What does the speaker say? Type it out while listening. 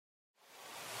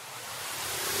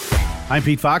I'm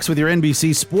Pete Fox with your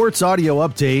NBC Sports Audio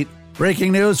Update.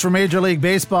 Breaking news from Major League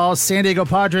Baseball, San Diego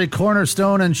Padre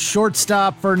cornerstone and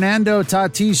shortstop Fernando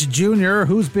Tatis Jr.,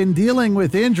 who's been dealing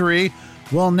with injury,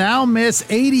 will now miss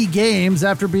 80 games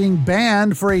after being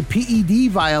banned for a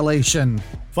PED violation.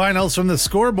 Finals from the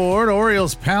scoreboard,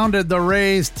 Orioles pounded the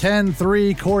Rays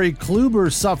 10-3. Corey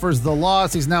Kluber suffers the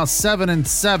loss. He's now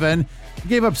 7-7. He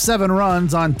gave up 7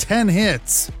 runs on 10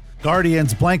 hits.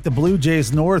 Guardians blanked the Blue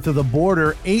Jays north of the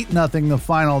border, 8-0 the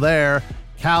final there.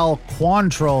 Cal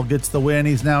Quantrill gets the win.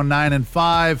 He's now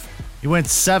 9-5. He went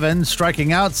 7,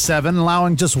 striking out 7,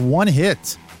 allowing just 1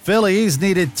 hit. Phillies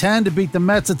needed 10 to beat the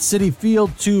Mets at Citi Field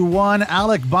 2-1.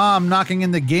 Alec Bohm knocking in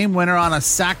the game winner on a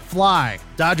sac fly.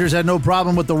 Dodgers had no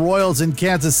problem with the Royals in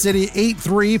Kansas City,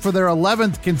 8-3 for their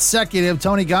 11th consecutive.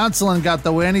 Tony Gonsolin got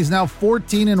the win. He's now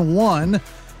 14-1.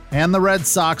 And the Red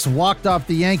Sox walked off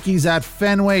the Yankees at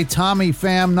Fenway. Tommy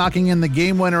Pham knocking in the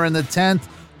game winner in the 10th,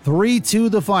 3-2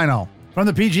 the final. From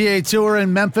the PGA Tour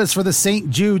in Memphis for the St.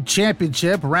 Jude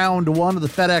Championship, round 1 of the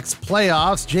FedEx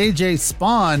playoffs, J.J.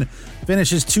 Spaun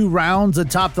finishes 2 rounds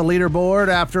atop the leaderboard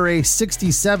after a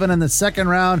 67 in the second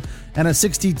round and a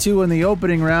 62 in the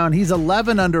opening round. He's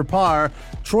 11 under par.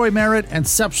 Troy Merritt and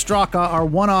Sepp Straka are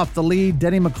 1 off the lead.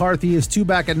 Denny McCarthy is 2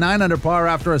 back at 9 under par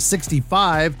after a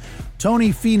 65. Tony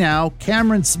Finau,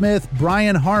 Cameron Smith,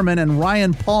 Brian Harman, and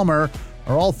Ryan Palmer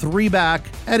are all 3 back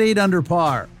at 8 under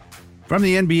par. From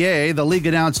the NBA, the league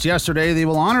announced yesterday they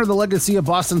will honor the legacy of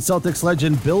Boston Celtics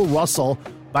legend Bill Russell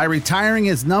by retiring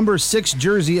his number 6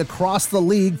 jersey across the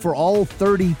league for all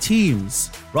 30 teams.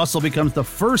 Russell becomes the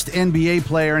first NBA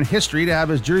player in history to have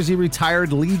his jersey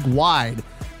retired league-wide.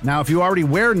 Now, if you already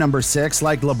wear number 6,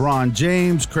 like LeBron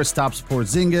James, Kristaps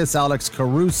Porzingis, Alex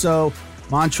Caruso,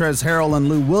 Montrezl Harrell, and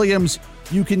Lou Williams,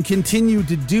 you can continue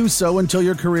to do so until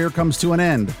your career comes to an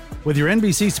end. With your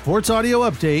NBC Sports Audio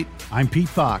Update, I'm Pete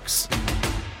Fox.